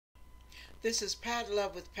This is Pat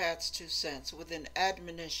Love with Pat's 2 cents, with an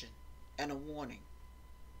admonition and a warning.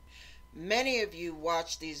 Many of you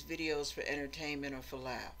watch these videos for entertainment or for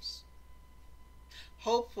laughs.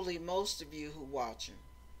 Hopefully most of you who watch them,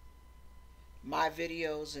 my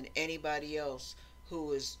videos and anybody else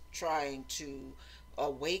who is trying to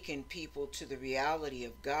awaken people to the reality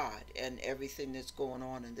of God and everything that's going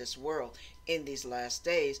on in this world in these last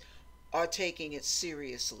days, are taking it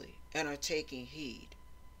seriously and are taking heed.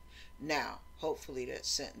 Now, hopefully that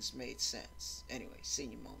sentence made sense. Anyway,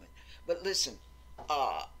 senior moment. But listen,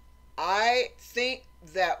 I think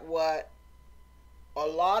that what a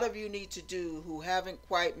lot of you need to do who haven't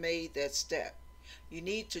quite made that step, you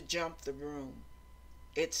need to jump the broom.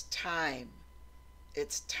 It's time.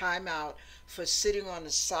 It's time out for sitting on the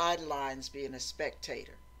sidelines being a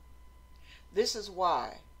spectator. This is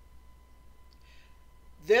why.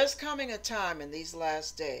 There's coming a time in these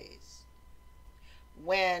last days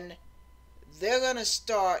when they're going to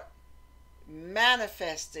start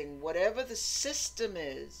manifesting whatever the system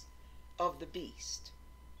is of the beast.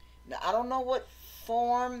 Now, I don't know what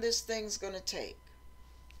form this thing's going to take,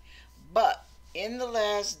 but in the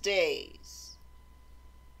last days,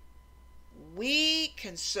 we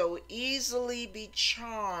can so easily be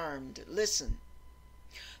charmed. Listen,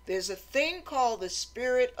 there's a thing called the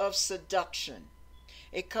spirit of seduction.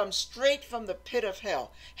 It comes straight from the pit of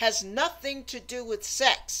hell. Has nothing to do with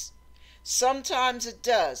sex. Sometimes it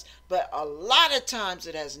does, but a lot of times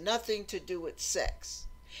it has nothing to do with sex.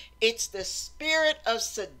 It's the spirit of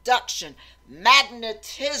seduction,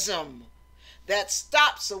 magnetism, that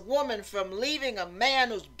stops a woman from leaving a man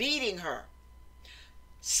who's beating her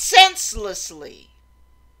senselessly.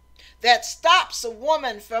 That stops a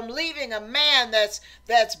woman from leaving a man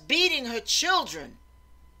that's beating her children.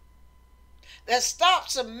 That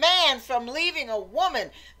stops a man from leaving a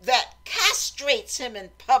woman that castrates him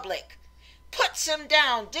in public, puts him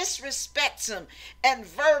down, disrespects him, and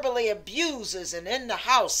verbally abuses, and in the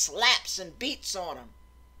house slaps and beats on him.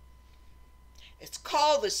 It's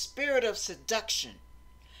called the spirit of seduction.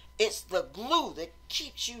 It's the glue that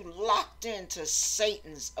keeps you locked into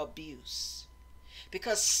Satan's abuse,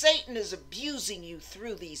 because Satan is abusing you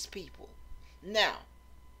through these people. Now,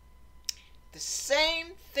 the same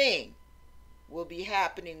thing will be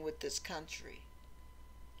happening with this country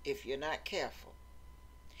if you're not careful.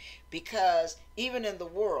 Because even in the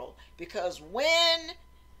world, because when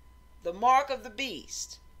the mark of the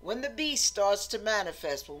beast, when the beast starts to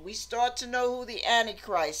manifest, when we start to know who the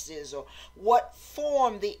Antichrist is or what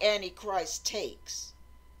form the Antichrist takes,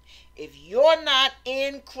 if you're not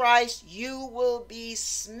in Christ, you will be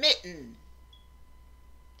smitten.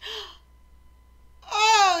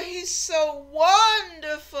 Oh, he's so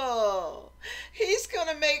wonderful. He's going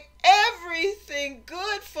to make everything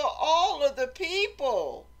good for all of the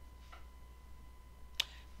people.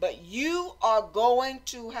 But you are going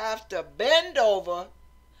to have to bend over,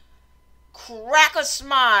 crack a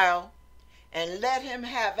smile, and let him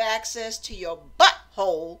have access to your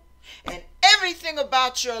butthole and everything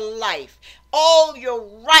about your life, all your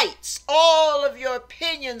rights, all of your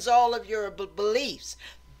opinions, all of your beliefs.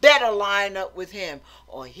 Better line up with him,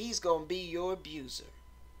 or he's going to be your abuser.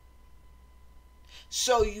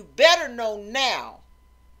 So you better know now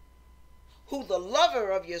who the lover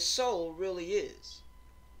of your soul really is.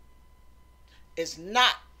 It's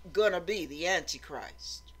not going to be the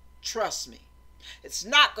Antichrist. Trust me. It's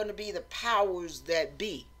not going to be the powers that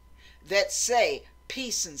be that say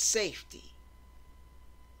peace and safety.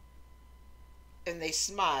 And they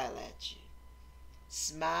smile at you.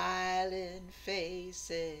 Smiling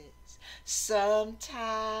faces sometimes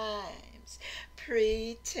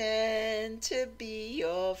pretend to be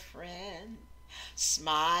your friend.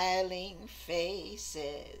 Smiling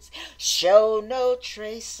faces show no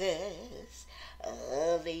traces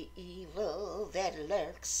of the evil that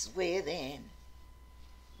lurks within.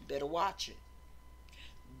 You better watch it.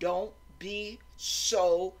 Don't be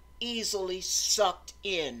so easily sucked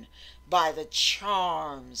in by the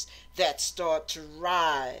charms that start to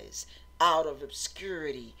rise out of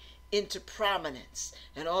obscurity into prominence,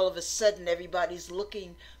 and all of a sudden everybody's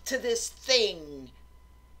looking to this thing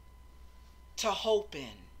to hope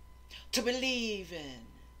in, to believe in,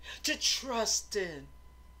 to trust in.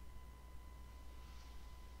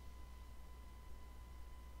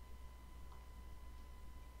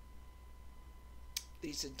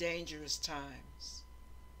 These are dangerous times.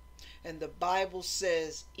 And the Bible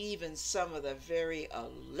says even some of the very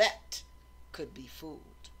elect could be fooled.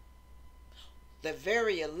 The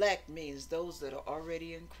very elect means those that are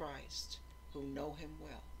already in Christ, who know him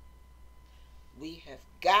well. We have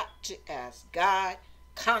got to ask God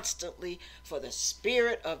constantly for the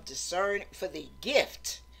spirit of discern, for the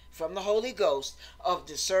gift from the Holy Ghost of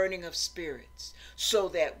discerning of spirits, so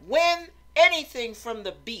that when anything from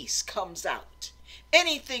the beast comes out,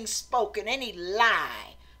 anything spoken, any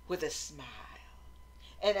lie, with a smile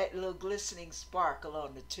and that little glistening sparkle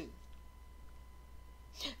on the tooth,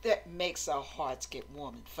 that makes our hearts get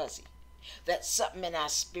warm and fuzzy. That something in our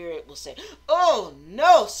spirit will say, oh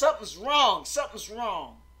no, something's wrong, something's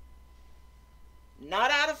wrong.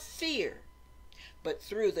 Not out of fear, but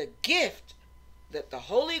through the gift that the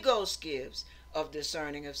Holy Ghost gives of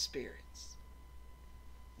discerning of spirits.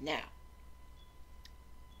 Now,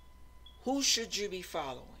 who should you be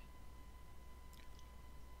following?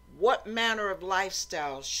 What manner of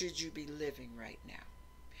lifestyle should you be living right now?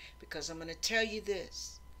 Because I'm going to tell you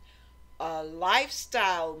this. A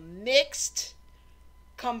lifestyle mixed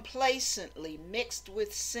complacently, mixed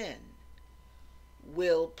with sin,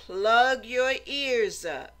 will plug your ears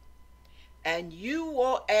up, and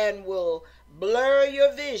will blur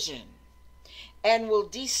your vision, and will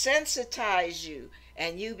desensitize you,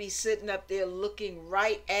 and you be sitting up there looking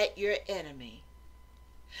right at your enemy.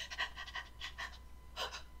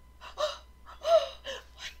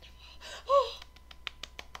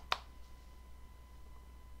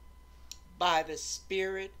 By the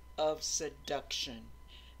spirit of seduction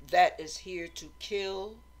that is here to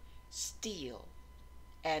kill, steal,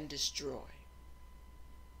 and destroy.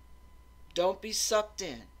 Don't be sucked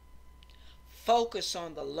in. Focus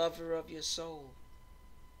on the lover of your soul.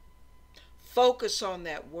 Focus on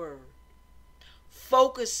that word.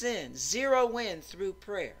 Focus in, zero in through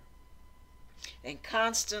prayer, and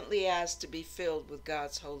constantly ask to be filled with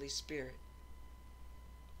God's Holy Spirit,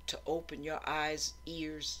 to open your eyes,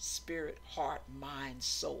 ears, spirit, heart, mind,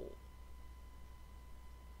 soul.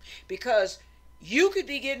 Because you could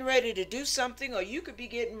be getting ready to do something, or you could be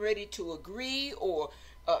getting ready to agree, or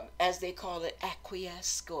as they call it,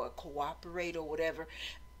 acquiesce or cooperate or whatever,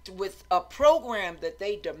 with a program that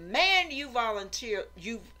they demand you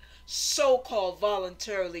so-called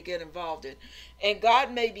voluntarily get involved in. And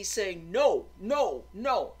God may be saying, no, no,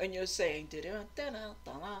 no. And you're saying, and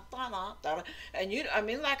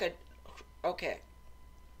okay.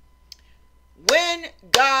 When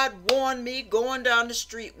God warned me going down the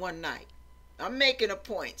street one night, I'm making a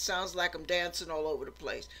point. Sounds like I'm dancing all over the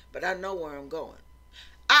place, but I know where I'm going.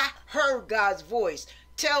 I heard God's voice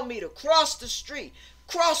tell me to cross the street,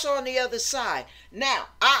 cross on the other side. Now,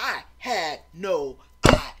 I had no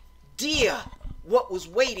idea what was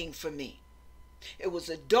waiting for me. It was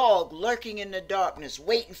a dog lurking in the darkness,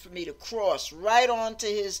 waiting for me to cross right onto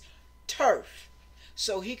his turf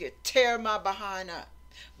so he could tear my behind up.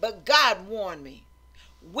 But God warned me.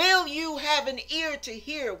 Will you have an ear to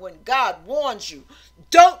hear when God warns you?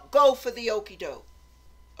 Don't go for the okie doke.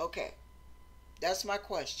 Okay, that's my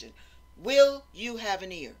question. Will you have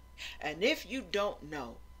an ear? And if you don't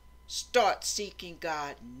know, start seeking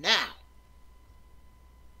God now,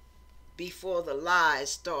 before the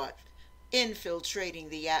lies start infiltrating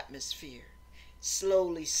the atmosphere,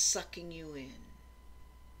 slowly sucking you in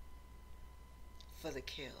for the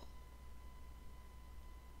kill.